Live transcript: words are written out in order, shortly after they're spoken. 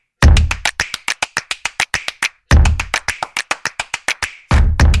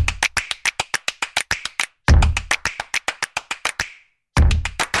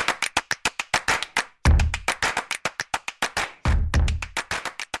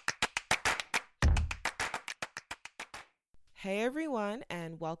Hey everyone,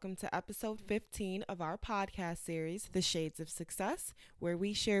 and welcome to episode 15 of our podcast series, The Shades of Success, where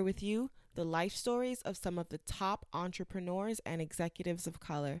we share with you the life stories of some of the top entrepreneurs and executives of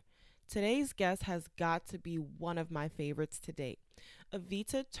color. Today's guest has got to be one of my favorites to date.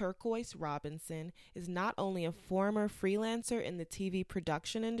 Evita Turqoise Robinson is not only a former freelancer in the TV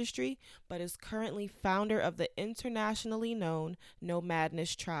production industry, but is currently founder of the internationally known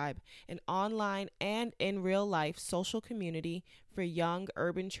Nomadness Tribe, an online and in real life social community for young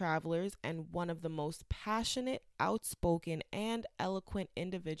urban travelers and one of the most passionate, outspoken, and eloquent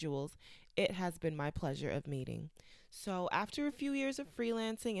individuals it has been my pleasure of meeting. So, after a few years of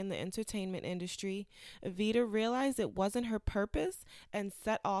freelancing in the entertainment industry, Evita realized it wasn't her purpose and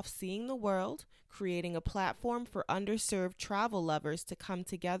set off seeing the world, creating a platform for underserved travel lovers to come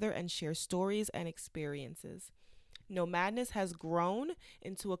together and share stories and experiences. Nomadness has grown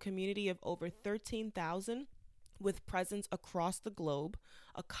into a community of over 13,000 with presence across the globe,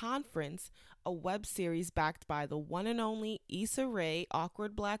 a conference, a web series backed by the one and only Issa Rae,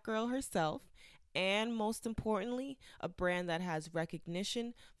 awkward black girl herself, and most importantly, a brand that has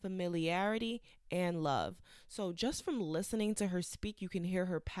recognition, familiarity, and love. So just from listening to her speak, you can hear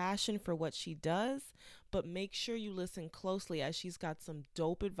her passion for what she does, but make sure you listen closely as she's got some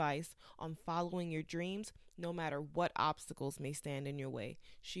dope advice on following your dreams no matter what obstacles may stand in your way.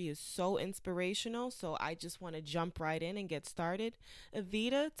 She is so inspirational, so I just want to jump right in and get started.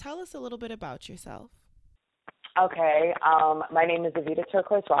 Evita, tell us a little bit about yourself. Okay, my name is Evita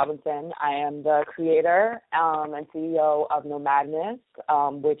Turqoise Robinson. I am the creator and CEO of Nomadness,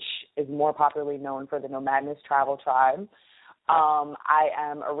 which is more popularly known for the Nomadness Travel Tribe. I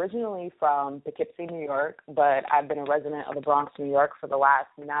am originally from Poughkeepsie, New York, but I've been a resident of the Bronx, New York for the last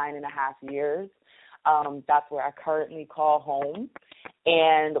 9.5 years. That's where I currently call home.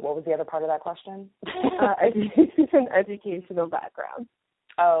 And what was the other part of that question? Educational background.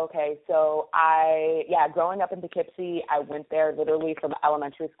 Oh, okay. So growing up in Poughkeepsie, I went there literally from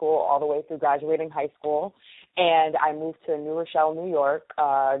elementary school all the way through graduating high school. And I moved to New Rochelle, New York,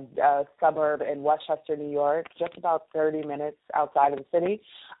 a suburb in Westchester, New York, just about 30 minutes outside of the city.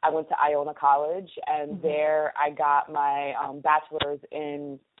 I went to Iona College, and there I got my bachelor's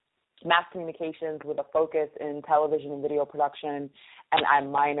in mass communications with a focus in television and video production, and I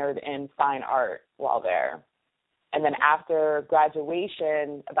minored in fine art while there. And then after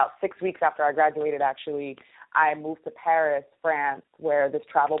graduation, about 6 weeks after I graduated, actually, I moved to Paris, France, where this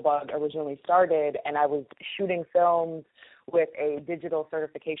travel bug originally started, and I was shooting films with a digital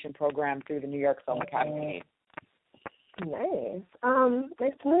certification program through the New York Film Academy. Nice.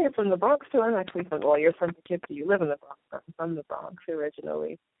 Nice to know you're from the Bronx, too. I'm actually you're from Poughkeepsie. You live in the Bronx. I'm from the Bronx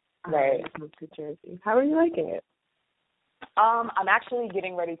originally. Right. I moved to Jersey. How are you liking it? I'm actually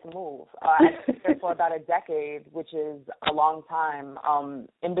getting ready to move. I've been here for about a decade, which is a long time.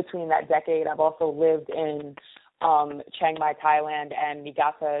 In between that decade, I've also lived in Chiang Mai, Thailand, and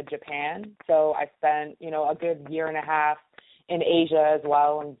Niigata, Japan. So I spent, a good year and a half in Asia as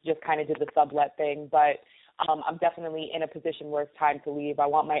well, and just kind of did the sublet thing. But I'm definitely in a position where it's time to leave. I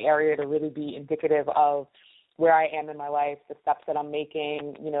want my area to really be indicative of where I am in my life, the steps that I'm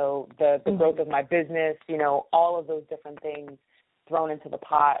making, the growth of my business, all of those different things thrown into the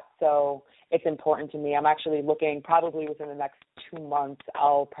pot. So it's important to me. I'm actually looking probably within the next 2 months,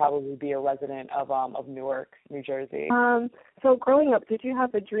 I'll probably be a resident of Newark, New Jersey. So growing up, did you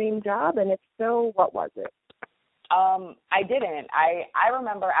have a dream job? And if so, what was it? I didn't. I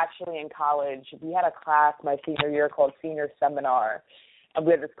remember actually in college, we had a class my senior year called Senior Seminar. And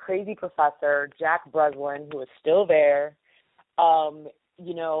we had this crazy professor, Jack Breslin, who is still there.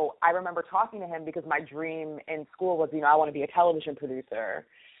 I remember talking to him because my dream in school was, I want to be a television producer.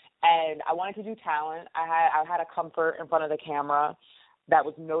 And I wanted to do talent. I had a comfort in front of the camera that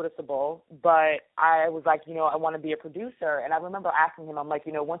was noticeable. But I was like, I want to be a producer. And I remember asking him, I'm like,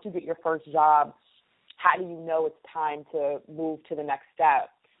 once you get your first job, how do you know it's time to move to the next step?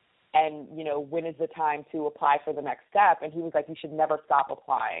 And, when is the time to apply for the next step? And he was like, you should never stop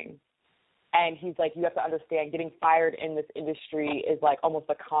applying. And he's like, you have to understand getting fired in this industry is like almost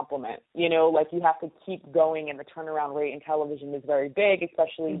a compliment, like you have to keep going, and the turnaround rate in television is very big,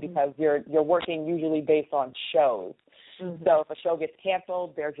 especially because you're working usually based on shows. So if a show gets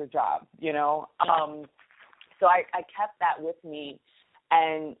canceled, there's your job, So I kept that with me.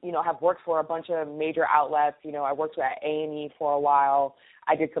 And, have worked for a bunch of major outlets. I worked at A&E for a while.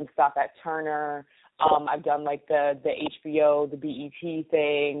 I did some stuff at Turner. I've done like the HBO, the BET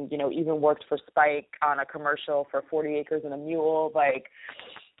thing, even worked for Spike on a commercial for 40 Acres and a Mule,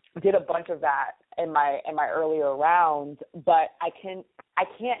 did a bunch of that. in my earlier rounds, but I can't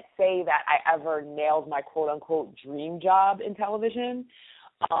say that I ever nailed my quote unquote dream job in television,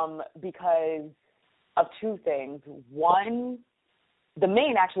 because of two things. One, the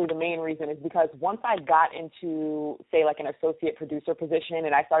main reason is because once I got into, say, like an associate producer position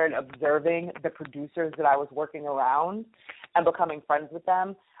and I started observing the producers that I was working around and becoming friends with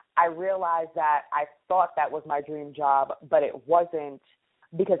them, I realized that I thought that was my dream job, but it wasn't,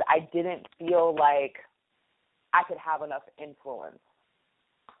 because I didn't feel like I could have enough influence.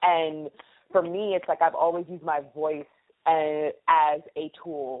 And for me, it's like I've always used my voice as a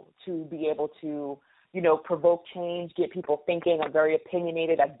tool to be able to, you know, provoke change, get people thinking. I'm very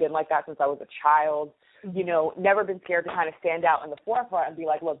opinionated. I've been like that since I was a child. You know, never been scared to kind of stand out in the forefront and be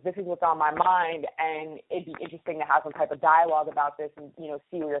like, look, this is what's on my mind, and it'd be interesting to have some type of dialogue about this and, you know,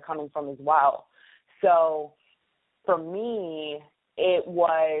 see where you're coming from as well. So for me, it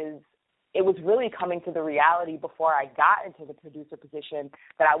was really coming to the reality before I got into the producer position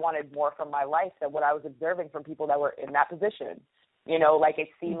that I wanted more from my life than what I was observing from people that were in that position. You know, like it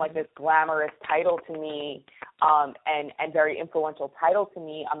seemed like this glamorous title to me, and very influential title to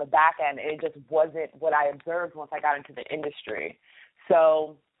me on the back end. It just wasn't what I observed once I got into the industry.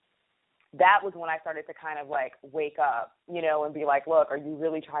 So that was when I started to kind of like wake up, you know, and be like, look, are you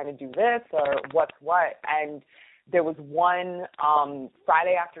really trying to do this, or what's what? And there was one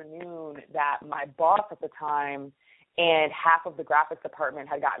Friday afternoon that my boss at the time and half of the graphics department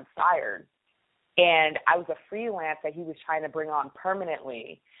had gotten fired. And I was a freelance that he was trying to bring on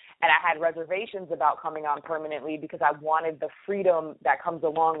permanently. And I had reservations about coming on permanently because I wanted the freedom that comes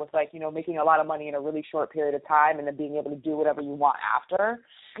along with, like, you know, making a lot of money in a really short period of time and then being able to do whatever you want after.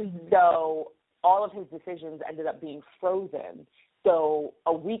 So all of his decisions ended up being frozen. So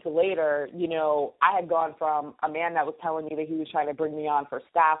a week later, you know, I had gone from a man that was telling me that he was trying to bring me on for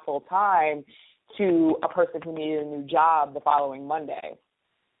staff full time to a person who needed a new job the following Monday.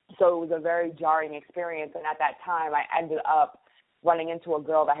 So it was a very jarring experience. And at that time, I ended up running into a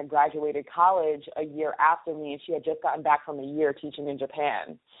girl that had graduated college a year after me, and she had just gotten back from a year teaching in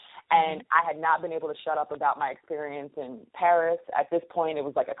Japan. And I had not been able to shut up about my experience in Paris. At this point, it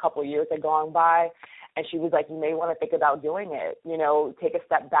was like a couple of years had gone by. And she was like, you may want to think about doing it, you know, take a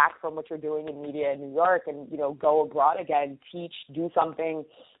step back from what you're doing in media in New York and, you know, go abroad again, teach, do something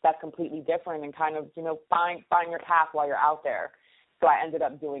that's completely different and kind of, you know, find your path while you're out there. So I ended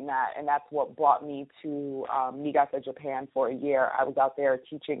up doing that, and that's what brought me to Niigata, Japan for a year. I was out there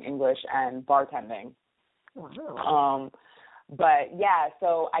teaching English and bartending. Wow. But, yeah,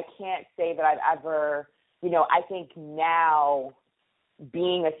 so I can't say that I've ever, you know, I think now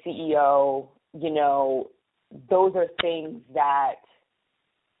being a CEO, you know, those are things that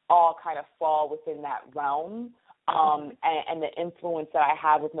all kind of fall within that realm. And the influence that I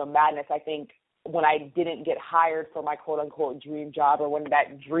have with Nomadness, I think, when I didn't get hired for my quote unquote dream job, or when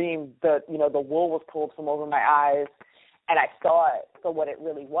that dream, the wool was pulled from over my eyes and I saw it for what it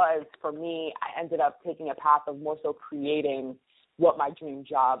really was, for me, I ended up taking a path of more so creating what my dream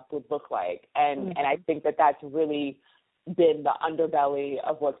job would look like. And I think that that's really been the underbelly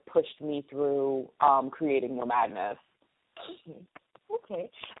of what's pushed me through creating Nomadness. Okay.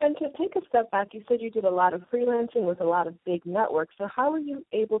 And to take a step back, you said you did a lot of freelancing with a lot of big networks. So how were you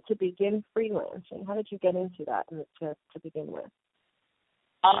able to begin freelancing? How did you get into that to begin with?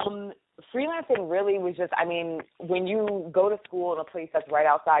 Freelancing really was just, I mean, when you go to school in a place that's right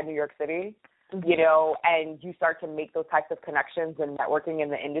outside New York City, you know, and you start to make those types of connections and networking in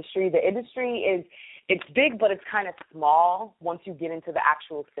the industry it's big, but it's kind of small once you get into the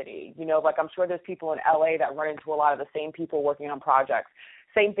actual city. You know, like I'm sure there's people in LA that run into a lot of the same people working on projects.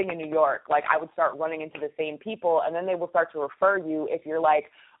 Same thing in New York. Like I would start running into the same people, and then they will start to refer you if you're like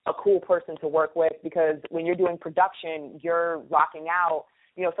a cool person to work with, because when you're doing production, you're rocking out.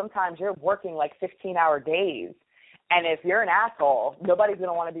 You know, sometimes you're working like 15-hour days. And if you're an asshole, nobody's going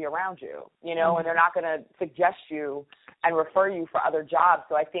to want to be around you, you know, and they're not going to suggest you and refer you for other jobs.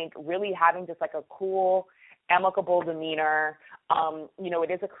 So I think really having just like a cool, amicable demeanor, you know,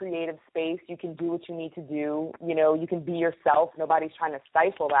 it is a creative space. You can do what you need to do. You know, you can be yourself. Nobody's trying to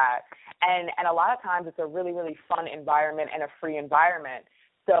stifle that. And a lot of times it's a really, really fun environment and a free environment.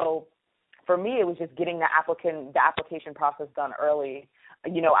 So for me, it was just getting the application process done early.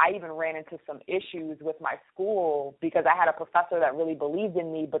 You know, I even ran into some issues with my school because I had a professor that really believed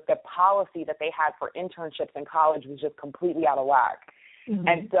in me, but the policy that they had for internships in college was just completely out of whack.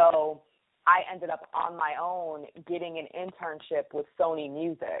 And so I ended up on my own getting an internship with Sony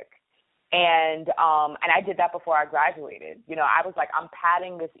Music. And I did that before I graduated. You know, I was like, I'm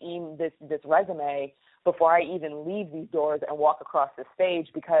padding this resume before I even leave these doors and walk across the stage,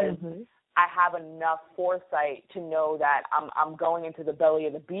 because I have enough foresight to know that I'm going into the belly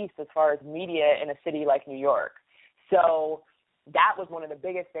of the beast as far as media in a city like New York. So that was one of the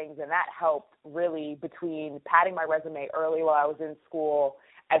biggest things, and that helped really between padding my resume early while I was in school,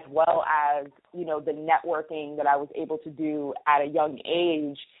 as well as, you know, the networking that I was able to do at a young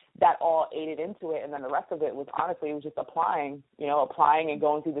age. That all aided into it, and then the rest of it was honestly, it was just applying and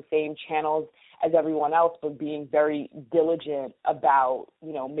going through the same channels as everyone else, but being very diligent about,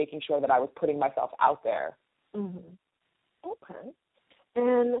 you know, making sure that I was putting myself out there. Mm-hmm. Okay.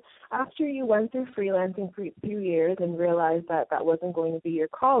 And after you went through freelancing for a few years and realized that that wasn't going to be your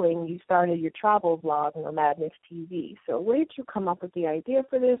calling, you started your travel blog, Nomadness TV. So where did you come up with the idea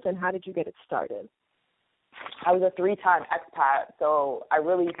for this, and how did you get it started? I was a 3-time expat, so I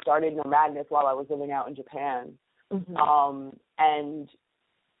really started Nomadness while I was living out in Japan. Mm-hmm. And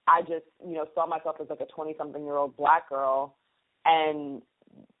I just, you know, saw myself as like a 20-something-year-old Black girl and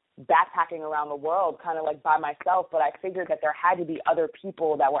backpacking around the world kind of like by myself, but I figured that there had to be other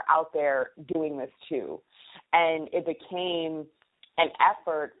people that were out there doing this too. And it became an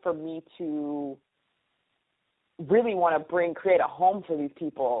effort for me to really want to create a home for these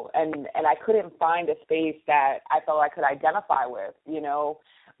people, and I couldn't find a space that I felt I could identify with, you know,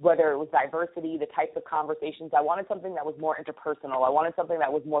 whether it was diversity, the types of conversations. I wanted something that was more interpersonal. I wanted something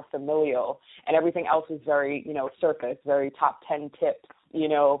that was more familial, and everything else was very, you know, surface, very top 10 tips, you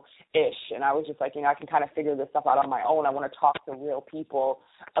know, ish. And I was just like, you know, I can kind of figure this stuff out on my own. I want to talk to real people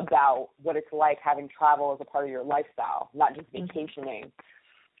about what it's like having travel as a part of your lifestyle, not just vacationing.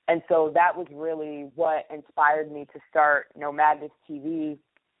 And so that was really what inspired me to start Nomadness TV.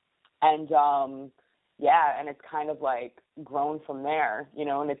 And, and it's kind of like grown from there, you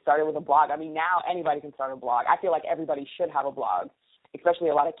know, and it started with a blog. I mean, now anybody can start a blog. I feel like everybody should have a blog, especially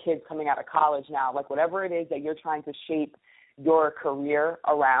a lot of kids coming out of college now. Like whatever it is that you're trying to shape your career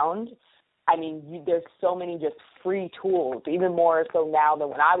around, I mean, there's so many just free tools, even more so now than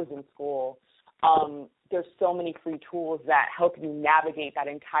when I was in school. There's so many free tools that help you navigate that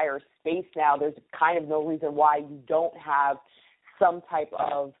entire space now. There's kind of no reason why you don't have some type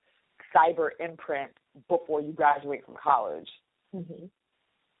of cyber imprint before you graduate from college. Mm-hmm.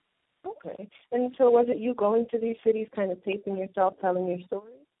 Okay. And so was it you going to these cities, kind of taping yourself, telling your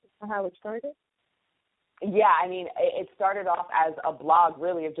story? Is that how it started? Yeah, I mean, it started off as a blog,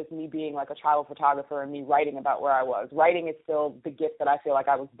 really, of just me being like a travel photographer and me writing about where I was. Writing is still the gift that I feel like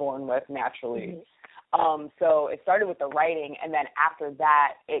I was born with naturally. Mm-hmm. So it started with the writing, and then after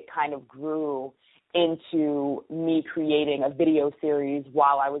that, it kind of grew into me creating a video series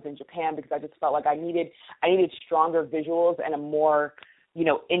while I was in Japan, because I just felt like I needed stronger visuals and a more, you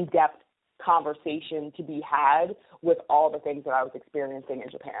know, in-depth conversation to be had with all the things that I was experiencing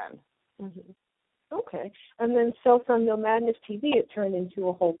in Japan. Mm-hmm. Okay. And then so from Nomadness TV, it turned into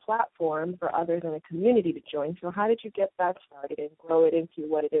a whole platform for others in the community to join. So how did you get that started and grow it into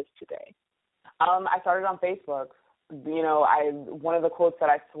what it is today? I started on Facebook. You know, one of the quotes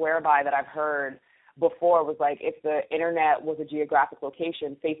that I swear by that I've heard before was like, if the internet was a geographic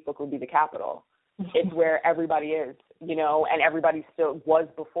location, Facebook would be the capital. It's where everybody is, you know, and everybody still was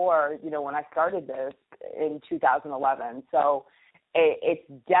before, you know, when I started this in 2011. So it's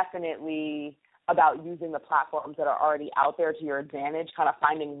definitely about using the platforms that are already out there to your advantage, kind of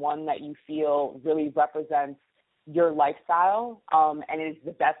finding one that you feel really represents your lifestyle, and it is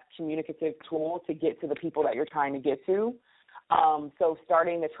the best communicative tool to get to the people that you're trying to get to. So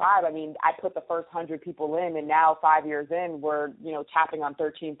starting the tribe, I mean, I put the first 100 people in, and now 5 years in, we're, you know, tapping on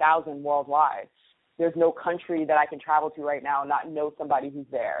 13,000 worldwide. There's no country that I can travel to right now and not know somebody who's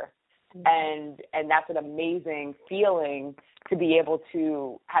there. Mm-hmm. And that's an amazing feeling to be able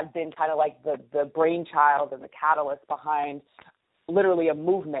to have been kind of like the brainchild and the catalyst behind literally a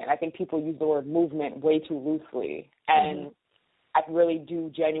movement. I think people use the word movement way too loosely. And I really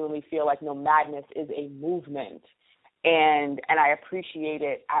do genuinely feel like Nomadness is a movement, and I appreciate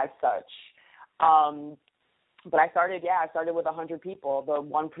it as such. But I started with 100 people. The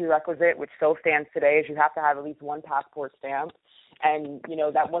one prerequisite, which still stands today, is you have to have at least one passport stamp. And, you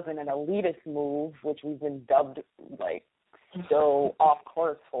know, that wasn't an elitist move, which we've been dubbed like so off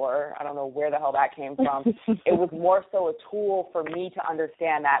course for. I don't know where the hell that came from. It was more so a tool for me to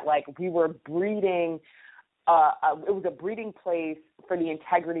understand that, like, we were breeding, it was a breeding place for the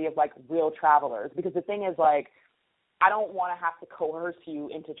integrity of, like, real travelers. Because the thing is, like, I don't want to have to coerce you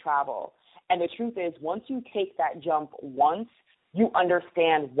into travel. And the truth is, once you take that jump once, you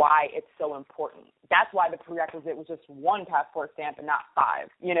understand why it's so important. That's why the prerequisite was just one passport stamp and not 5,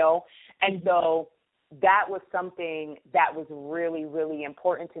 you know? And so that was something that was really, really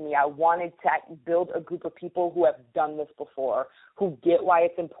important to me. I wanted to build a group of people who have done this before, who get why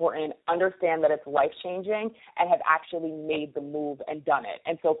it's important, understand that it's life-changing, and have actually made the move and done it.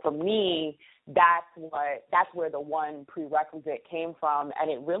 And so for me, that's where the one prerequisite came from,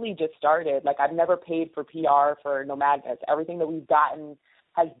 and it really just started. Like, I've never paid for PR for Nomadness. Everything that we've gotten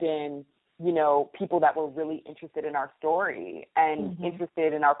has been, you know, people that were really interested in our story and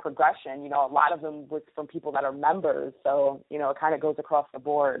interested in our progression. You know, a lot of them was from people that are members. So, you know, it kind of goes across the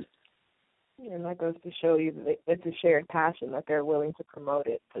board. And that goes to show you that it's a shared passion, that they're willing to promote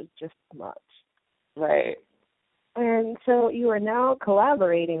it just as much. Right. And so you are now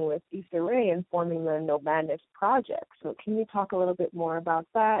collaborating with Issa Rae and forming the Nomadness project. So can you talk a little bit more about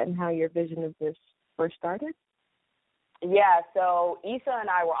that and how your vision of this first started? Yeah, so Issa and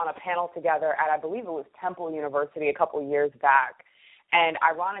I were on a panel together at, I believe it was Temple University a couple of years back. And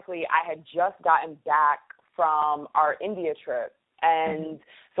ironically, I had just gotten back from our India trip. And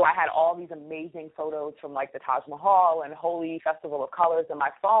so I had all these amazing photos from, like, the Taj Mahal and Holi Festival of Colors on my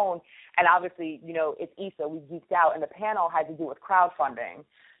phone. And obviously, you know, it's Issa. We geeked out. And the panel had to do with crowdfunding.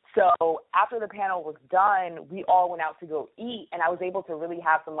 So after the panel was done, we all went out to go eat. And I was able to really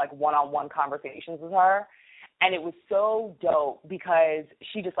have some, like, one-on-one conversations with her. And it was so dope because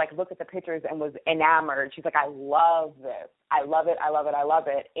she just, like, looked at the pictures and was enamored. She's like, I love this. I love it. I love it. I love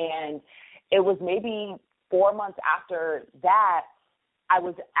it. And it was maybe 4 months after that, I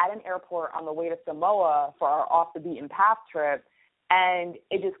was at an airport on the way to Samoa for our Off the Beaten Path trip, and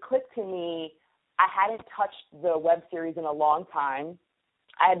it just clicked to me. I hadn't touched the web series in a long time.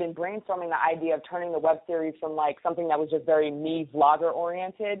 I had been brainstorming the idea of turning the web series from, like, something that was just very me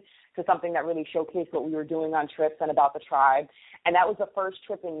vlogger-oriented to something that really showcased what we were doing on trips and about the tribe. And that was the first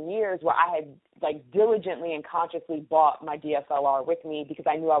trip in years where I had, like, diligently and consciously bought my DSLR with me because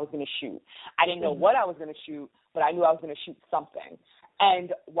I knew I was going to shoot. I didn't know what I was going to shoot, but I knew I was going to shoot something.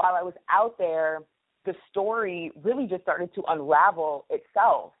 And while I was out there, the story really just started to unravel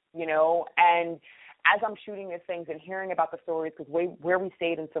itself, you know, and as I'm shooting these things and hearing about the stories, because where we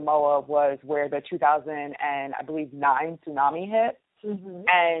stayed in Samoa was where the 2009 tsunami hit,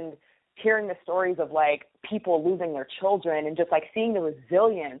 and hearing the stories of, like, people losing their children and just, like, seeing the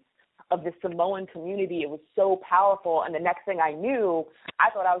resilience of the Samoan community, it was so powerful. And the next thing I knew, I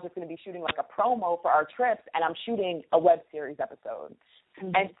thought I was just going to be shooting, like, a promo for our trips, and I'm shooting a web series episode.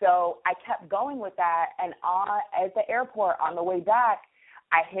 And so I kept going with that, and at the airport on the way back,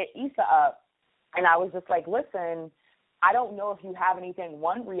 I hit Issa up. And I was just like, listen, I don't know if you have anything,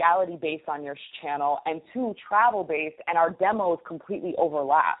 one, reality-based on your channel, and two, travel-based, and our demos completely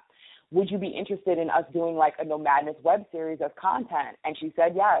overlap. Would you be interested in us doing, like, a Nomadness web series of content? And she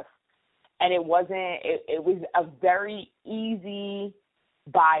said yes. And it was a very easy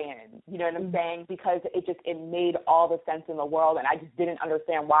buy-in, you know what I'm saying? Because it made all the sense in the world, and I just didn't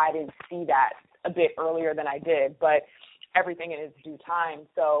understand why I didn't see that a bit earlier than I did. But everything in its due time.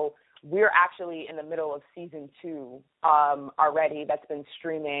 So we're actually in the middle of season 2 already. That's been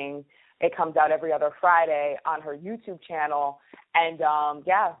streaming. It comes out every other Friday on her YouTube channel. And,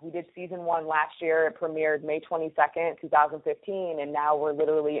 we did season 1 last year. It premiered May 22nd, 2015, and now we're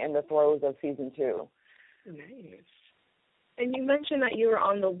literally in the throes of season 2. Nice. And you mentioned that you were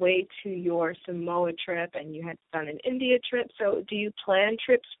on the way to your Samoa trip and you had done an India trip. So do you plan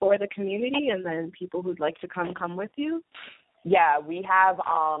trips for the community and then people who'd like to come with you? Yeah, we have,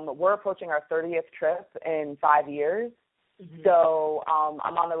 we're approaching our 30th trip in 5 years. So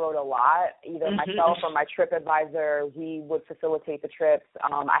I'm on the road a lot. Either myself or my trip advisor, we would facilitate the trips.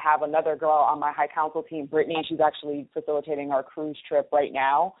 I have another girl on my high council team, Brittany. She's actually facilitating our cruise trip right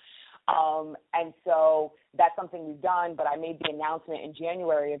now. And so that's something we've done, but I made the announcement in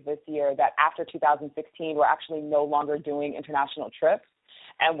January of this year that after 2016, we're actually no longer doing international trips,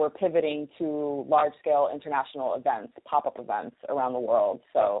 and we're pivoting to large-scale international events, pop-up events around the world.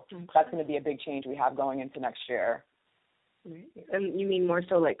 So that's going to be a big change we have going into next year. And you mean more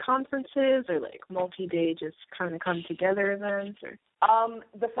so like conferences or like multi-day just kind of come together events? Or?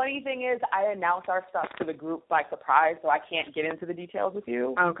 The funny thing is I announce our stuff to the group by surprise, so I can't get into the details with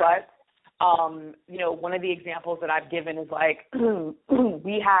you. Okay. But, one of the examples that I've given is like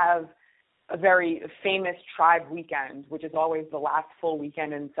we have a very famous tribe weekend, which is always the last full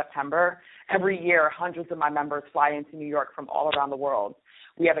weekend in September. Every year, hundreds of my members fly into New York from all around the world.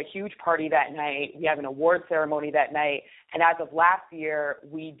 We have a huge party that night. We have an award ceremony that night. And as of last year,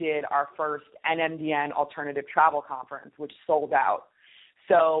 we did our first NMDN Alternative Travel Conference, which sold out.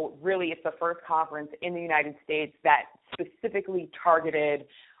 So really, it's the first conference in the United States that specifically targeted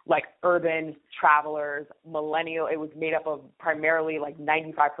like urban travelers, millennial. It was made up of primarily like 95%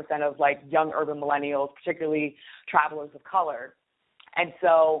 of like young urban millennials, particularly travelers of color. And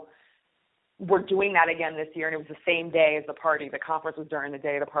so we're doing that again this year, and it was the same day as the party. The conference was during the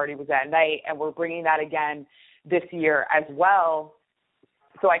day, the party was at night, and we're bringing that again this year as well.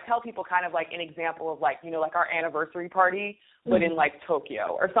 So I tell people kind of like an example of like, you know, like our anniversary party, but in like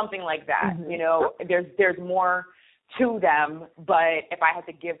Tokyo or something like that. You know, there's more to them, but if I had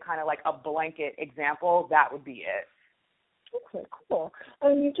to give kind of like a blanket example, that would be it. Okay, cool.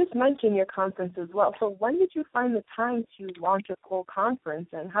 And you just mentioned your conference as well. So when did you find the time to launch a full conference,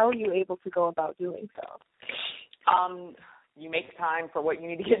 and how are you able to go about doing so? You make time for what you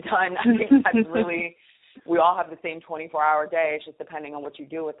need to get done. I think that's really, we all have the same 24-hour day. It's just depending on what you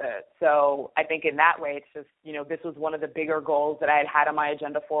do with it. So I think in that way, it's just, you know, this was one of the bigger goals that I had had on my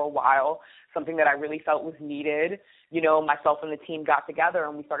agenda for a while, something that I really felt was needed. You know, myself and the team got together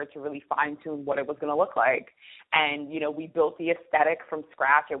and we started to really fine-tune what it was going to look like. And, you know, we built the aesthetic from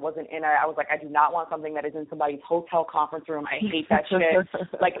scratch. It wasn't I was like, I do not want something that is in somebody's hotel conference room. I hate that shit.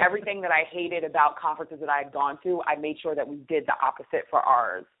 Like everything that I hated about conferences that I had gone to, I made sure that we did the opposite for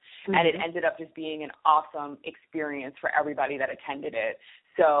ours. And it ended up just being an awesome experience for everybody that attended it.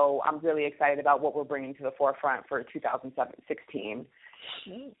 So I'm really excited about what we're bringing to the forefront for 2016.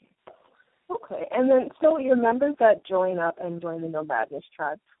 Okay. And then, so your members that join up and join the Nomadness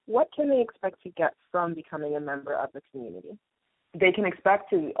tribe, what can they expect to get from becoming a member of the community? They can expect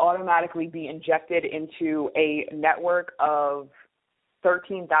to automatically be injected into a network of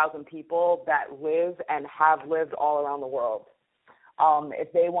 13,000 people that live and have lived all around the world.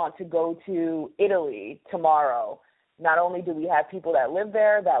 If they want to go to Italy tomorrow, not only do we have people that live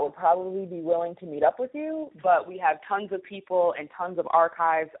there that would probably be willing to meet up with you, but we have tons of people and tons of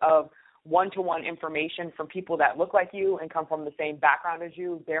archives of one-to-one information from people that look like you and come from the same background as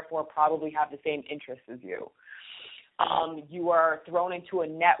you, therefore probably have the same interests as you. You are thrown into a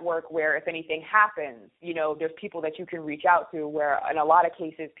network where if anything happens, you know, there's people that you can reach out to where in a lot of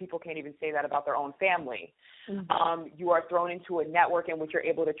cases people can't even say that about their own family. You are thrown into a network in which you're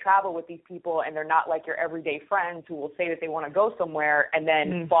able to travel with these people, and they're not like your everyday friends who will say that they want to go somewhere and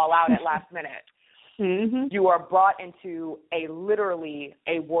then fall out at last minute. You are brought into literally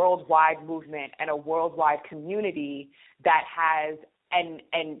a worldwide movement and a worldwide community that has an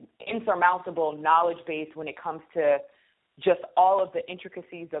insurmountable knowledge base when it comes to just all of the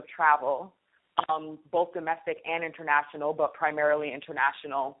intricacies of travel, both domestic and international, but primarily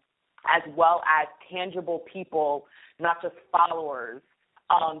international, as well as tangible people, not just followers,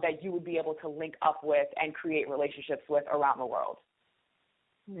 that you would be able to link up with and create relationships with around the world.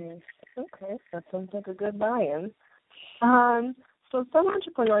 Okay, that sounds like a good buy-in. So some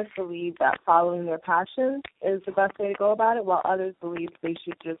entrepreneurs believe that following their passion is the best way to go about it, while others believe they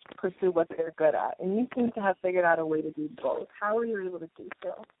should just pursue what they're good at. And you seem to have figured out a way to do both. How are you able to do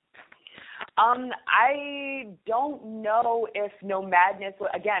so? I don't know if Nomadness,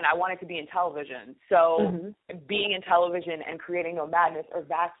 again, I wanted to be in television. So being in television and creating Nomadness are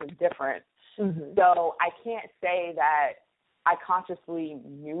vastly different. So I can't say that I consciously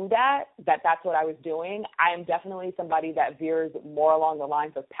knew that's what I was doing. I am definitely somebody that veers more along the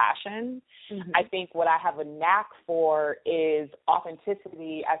lines of passion. I think what I have a knack for is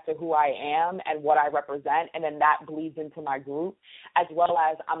authenticity as to who I am and what I represent, and then that bleeds into my group, as well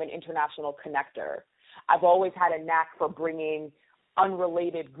as I'm an international connector. I've always had a knack for bringing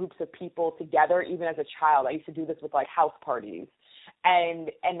unrelated groups of people together, even as a child. I used to do this with like house parties. And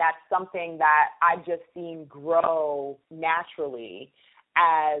that's something that I've just seen grow naturally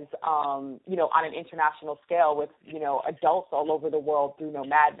as, you know, on an international scale with, you know, adults all over the world through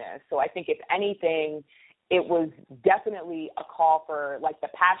Nomadness. So I think if anything, it was definitely a call for, like, the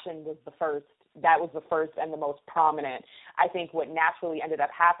passion was the first. That was the first and the most prominent. I think what naturally ended up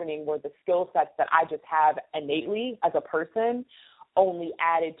happening were the skill sets that I just have innately as a person only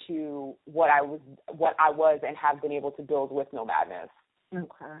added to what I was and have been able to build with Nomadness.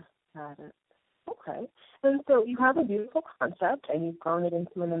 Okay, got it. Okay. And so you have a beautiful concept and you've grown it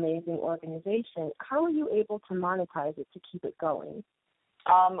into an amazing organization. How are you able to monetize it to keep it going?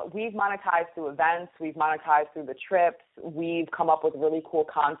 We've monetized through events. We've monetized through the trips. We've come up with really cool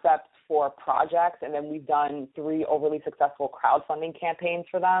concepts for projects, and then we've done 3 overly successful crowdfunding campaigns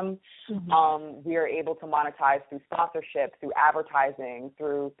for them. We are able to monetize through sponsorship, through advertising,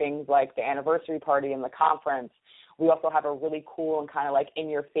 through things like the anniversary party and the conference. We also have a really cool and kind of like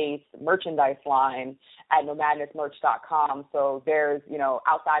in-your-face merchandise line at nomadnessmerch.com. So there's,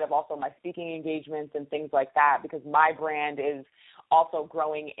 outside of also my speaking engagements and things like that, because my brand is also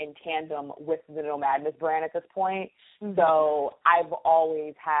growing in tandem with the Nomadness brand at this point. Mm-hmm. So I've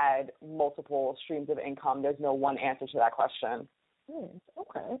always had multiple streams of income. There's no one answer to that question.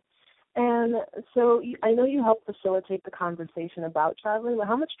 Okay. And so I know you help facilitate the conversation about traveling, but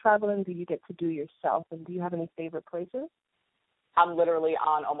how much traveling do you get to do yourself, and do you have any favorite places? I'm literally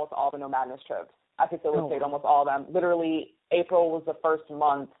on almost all the Nomadness trips. I facilitate almost all of them. Literally, April was the first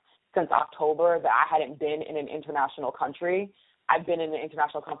month since October that I hadn't been in an international country. I've been in an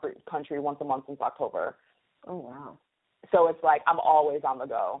international country once a month since October. Oh, wow. So it's like I'm always on the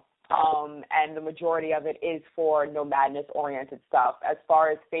go. And the majority of it is for Nomadness-oriented stuff. As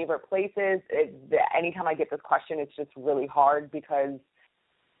far as favorite places, anytime I get this question, it's just really hard because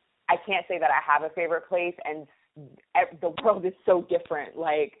I can't say that I have a favorite place, and the world is so different.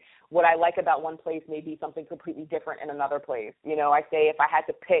 Like, what I like about one place may be something completely different in another place. I say if I had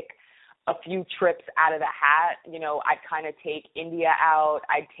to pick a few trips out of the hat, I'd kind of take India out,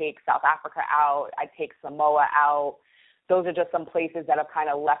 I'd take South Africa out, I'd take Samoa out. Those are just some places that have kind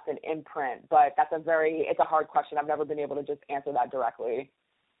of left an imprint, but it's a hard question. I've never been able to just answer that directly.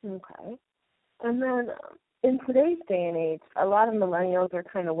 Okay. And then in today's day and age, a lot of millennials are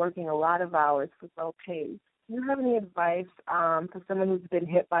kind of working a lot of hours for low pay. Do you have any advice for someone who's been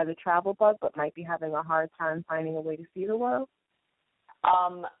hit by the travel bug but might be having a hard time finding a way to see the world?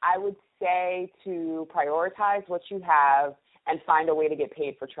 I would say to prioritize what you have and find a way to get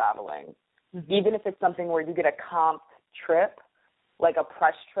paid for traveling. Mm-hmm. Even if it's something where you get a comp trip, like a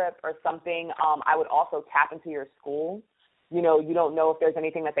press trip or something, I would also tap into your school. You don't know if there's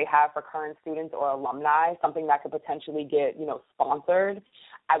anything that they have for current students or alumni, something that could potentially get, sponsored.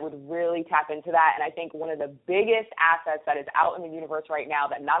 I would really tap into that. And I think one of the biggest assets that is out in the universe right now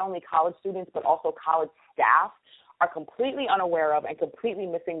that not only college students but also college staff are completely unaware of and completely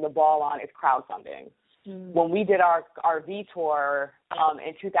missing the ball on is crowdfunding. Mm. When we did our V tour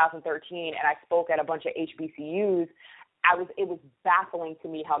in 2013 and I spoke at a bunch of HBCUs, it was baffling to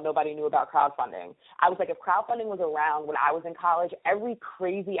me how nobody knew about crowdfunding. I was like, if crowdfunding was around when I was in college, every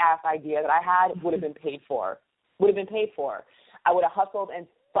crazy-ass idea that I had would have been paid for. I would have hustled and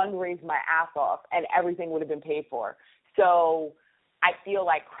fundraised my ass off, and everything would have been paid for. So I feel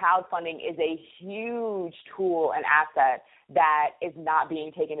like crowdfunding is a huge tool and asset that is not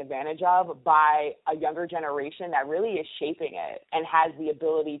being taken advantage of by a younger generation that really is shaping it and has the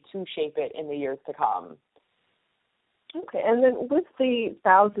ability to shape it in the years to come. Okay, and then with the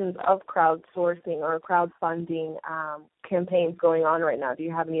thousands of crowdsourcing or crowdfunding campaigns going on right now, do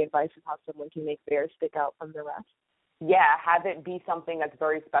you have any advice on how someone can make theirs stick out from the rest? Yeah, have it be something that's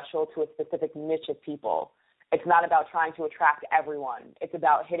very special to a specific niche of people. It's not about trying to attract everyone. It's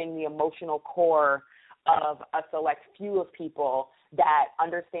about hitting the emotional core of a select few of people that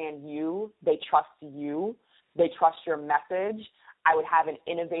understand you, they trust your message. I would have an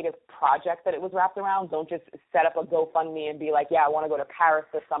innovative project that it was wrapped around. Don't just set up a GoFundMe and be like, yeah, I want to go to Paris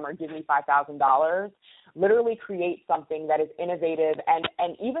this summer, give me $5,000. Literally create something that is innovative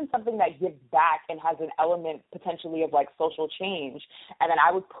and even something that gives back and has an element potentially of like social change. And then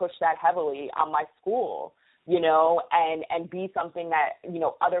I would push that heavily on my school, and be something that,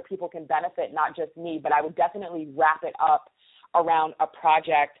 other people can benefit, not just me. But I would definitely wrap it up around a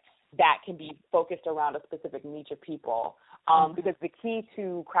project that can be focused around a specific niche of people. Because the key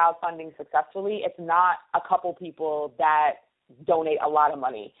to crowdfunding successfully, it's not a couple people that donate a lot of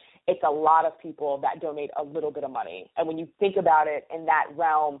money. It's a lot of people that donate a little bit of money. And when you think about it in that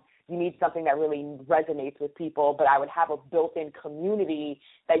realm, you need something that really resonates with people. But I would have a built-in community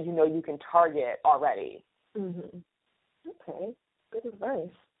that you can target already. Mm-hmm. Okay, good advice.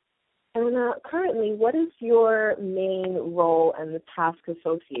 And currently, what is your main role and the task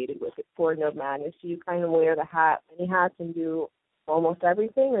associated with it for Nomadness? Do you kind of wear many hats and do almost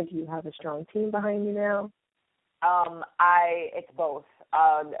everything, or do you have a strong team behind you now? It's both.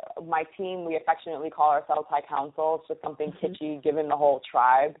 My team, we affectionately call ourselves High Council. It's just something kitschy given the whole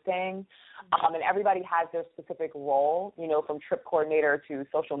tribe thing. And everybody has their specific role, from trip coordinator to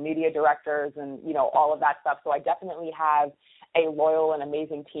social media directors and, all of that stuff. So I definitely have a loyal and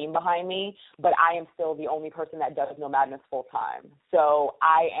amazing team behind me, but I am still the only person that does Nomadness full time. So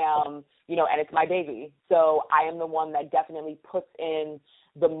I am, and it's my baby. So I am the one that definitely puts in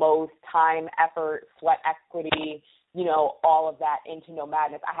the most time, effort, sweat equity, all of that into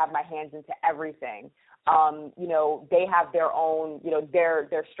Nomadness. I have my hands into everything. They have their own,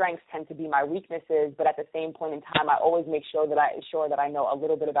 their strengths tend to be my weaknesses, but at the same point in time, I always make sure that I know a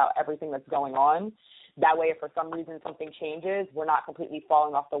little bit about everything that's going on, That way, if for some reason something changes, we're not completely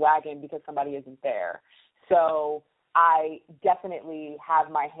falling off the wagon because somebody isn't there. So I definitely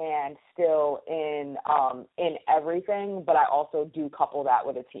have my hand still in everything, but I also do couple that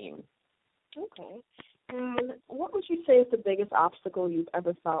with a team. Okay. And what would you say is the biggest obstacle you've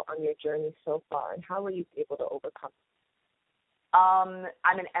ever felt on your journey so far, and how were you able to overcome it?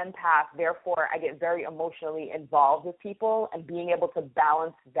 I'm an empath, therefore I get very emotionally involved with people, and being able to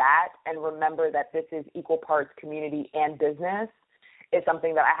balance that and remember that this is equal parts community and business is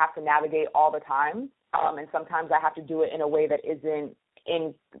something that I have to navigate all the time. And sometimes I have to do it in a way that isn't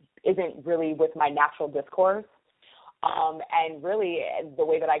really with my natural discourse. And really the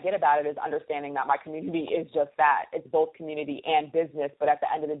way that I get about it is understanding that my community is just that. It's both community and business, but at the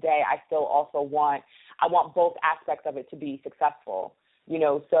end of the day, I still also want both aspects of it to be successful.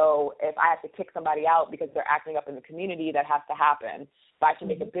 So if I have to kick somebody out because they're acting up in the community, that has to happen. If I have to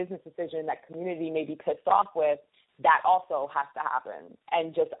make a business decision that community may be pissed off with, that also has to happen.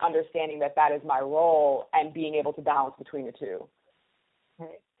 And just understanding that that is my role and being able to balance between the two.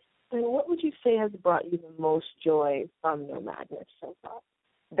 Okay. And what would you say has brought you the most joy from Nomadness so far?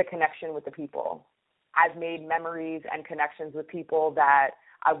 The connection with the people. I've made memories and connections with people that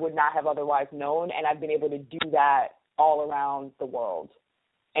I would not have otherwise known, and I've been able to do that all around the world.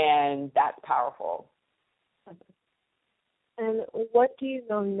 And that's powerful. And what do you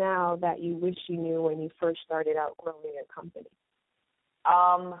know now that you wish you knew when you first started out growing your company?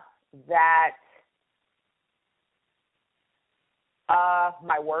 That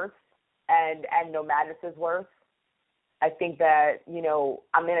my worth and Nomadness's worth. I think that,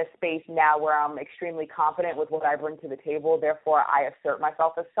 I'm in a space now where I'm extremely confident with what I bring to the table. Therefore, I assert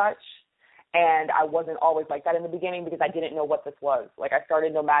myself as such. And I wasn't always like that in the beginning because I didn't know what this was. Like, I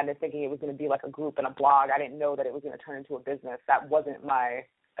started Nomadness thinking it was going to be like a group and a blog. I didn't know that it was going to turn into a business. That wasn't my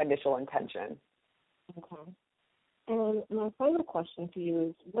initial intention. Okay. And my final question to you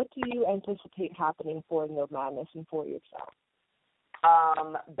is, what do you anticipate happening for Nomadness and for yourself?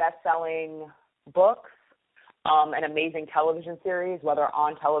 Best-selling books, an amazing television series, whether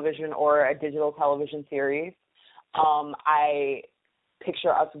on television or a digital television series. I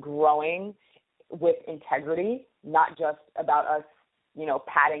picture us growing with integrity, not just about us,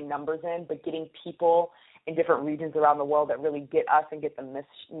 padding numbers in, but getting people in different regions around the world that really get us and get the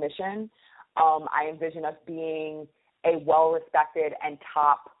mission. I envision us being a well-respected and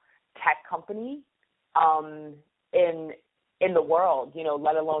top tech company in the world,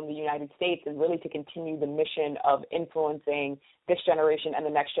 let alone the United States, and really to continue the mission of influencing this generation and the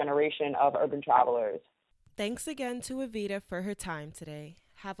next generation of urban travelers. Thanks again to Evita for her time today.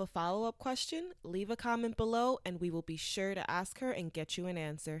 Have a follow-up question? Leave a comment below and we will be sure to ask her and get you an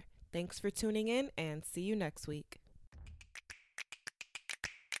answer. Thanks for tuning in and see you next week.